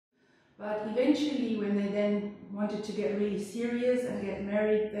But eventually, when they then wanted to get really serious and get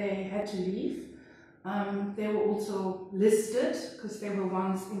married, they had to leave. They were also listed because they were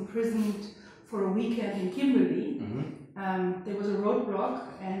once imprisoned for a weekend in Kimberley. There was a roadblock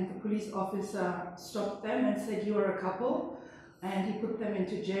and the police officer stopped them and said, "You are a couple." And he put them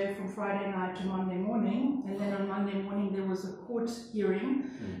into jail from Friday night to Monday morning. And then on Monday morning there was a court hearing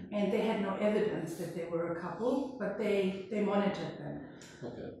and they had no evidence that they were a couple, but they monitored them.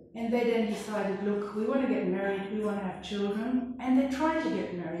 Okay. And they then decided, look, we want to get married, we want to have children. And they tried to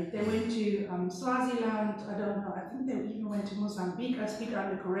get married. They went to Swaziland, I don't know, I think they even went to Mozambique, I speak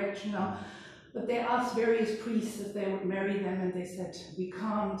under correction now. But they asked various priests if they would marry them, and they said, we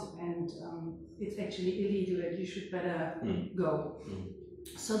can't, and it's actually illegal, and you should better go.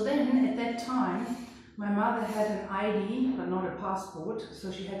 So then, at that time, my mother had an ID, but not a passport,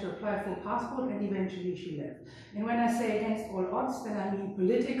 so she had to apply for a passport, and eventually she left. And when I say against all odds, then I mean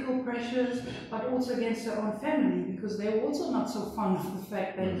political pressures, but also against her own family, because they were also not so fond of the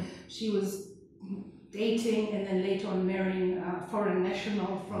fact that she was dating and then later on marrying a foreign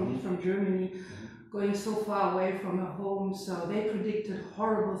national from Germany, going so far away from her home. So they predicted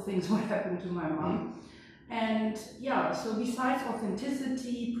horrible things would happen to my mom. And yeah, so besides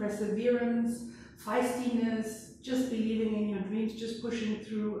authenticity, perseverance, feistiness, just believing in your dreams, just pushing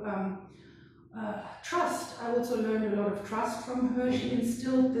through, trust. I also learned a lot of trust from her. She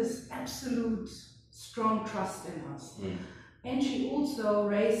instilled this absolute strong trust in us. And she also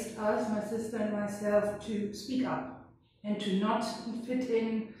raised us, my sister and myself, to speak up and to not fit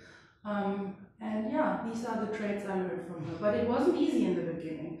in. And yeah, these are the traits I learned from her. But it wasn't easy in the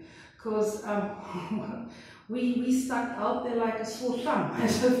beginning, because we stuck out there like a sore thumb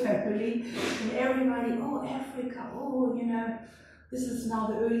as a family. And everybody, oh, Africa, oh, you know, this is now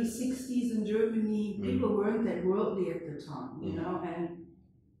the early 60s in Germany. People weren't that worldly at the time, you know, and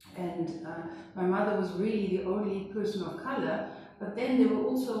my mother was really the only person of color, but then there were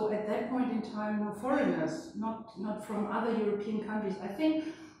also at that point in time no foreigners, not from other European countries. I think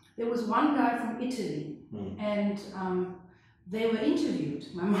there was one guy from Italy, and they were interviewed,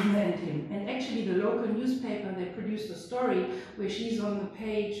 my mother and him, and actually the local newspaper, they produced a story where she's on the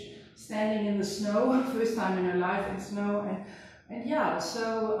page standing in the snow, first time in her life in snow, and yeah,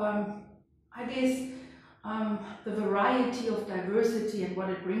 so I guess the variety of diversity and what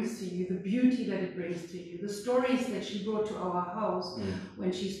it brings to you, the beauty that it brings to you, the stories that she brought to our house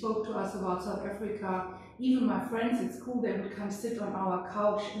when she spoke to us about South Africa. Even my friends at school, they would come sit on our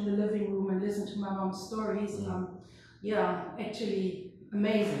couch in the living room and listen to my mom's stories. Yeah, actually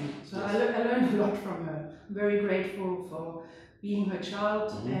amazing. So I learned a lot from her. I'm very grateful for being her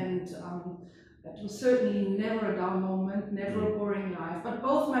child, and that was certainly never a dull moment, never a boring life. But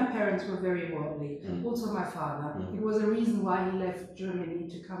both my parents were very worldly, also my father. It was a reason why he left Germany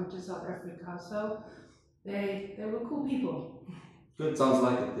to come to South Africa. So they were cool people. Good, sounds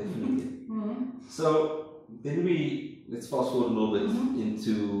like it, definitely. So then let's fast forward a little bit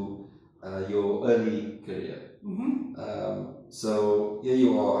into your early career. So here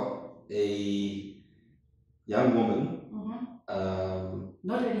you are, a young woman.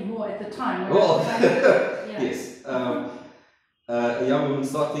 Not anymore at the time. Well, yes. A young woman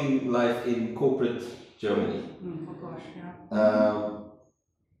starting life in corporate Germany. Oh gosh, yeah.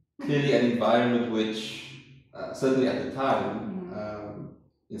 Clearly an environment which, certainly at the time,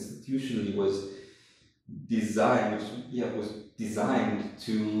 institutionally was designed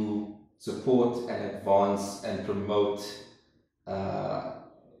to support and advance and promote,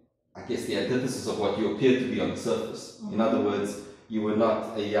 I guess, the antithesis of what you appeared to be on the surface. In other words, you were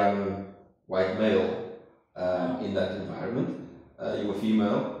not a young white male in that environment. You were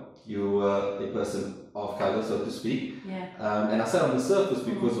female, you were a person of color, so to speak. And I said on the surface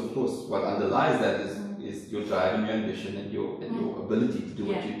because, of course, what underlies that is your drive and your ambition and your ability to do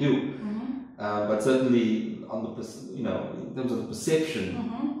what you do. But certainly, on the in terms of the perception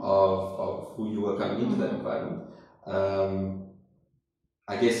of who you were coming into that environment,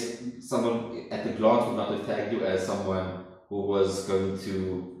 I guess someone at the glance would not have tagged you as someone who was going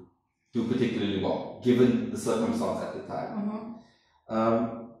to do particularly well, given the circumstance at the time.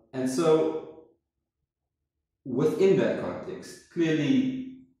 And so, within that context,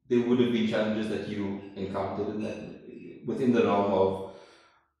 clearly there would have been challenges that you encountered in that, within the realm of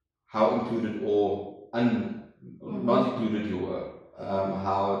how included or not included you were,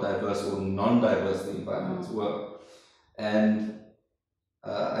 how diverse or non-diverse the environments were. And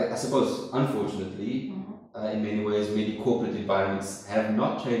I suppose, unfortunately, in many ways, many corporate environments have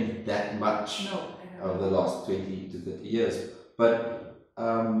not changed that much over the last 20 to 30 years. But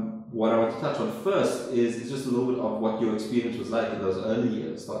what I want to touch on first is just a little bit of what your experience was like in those early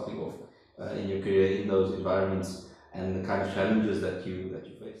years, starting off in your career in those environments, and the kind of challenges that you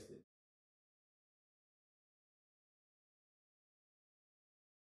faced.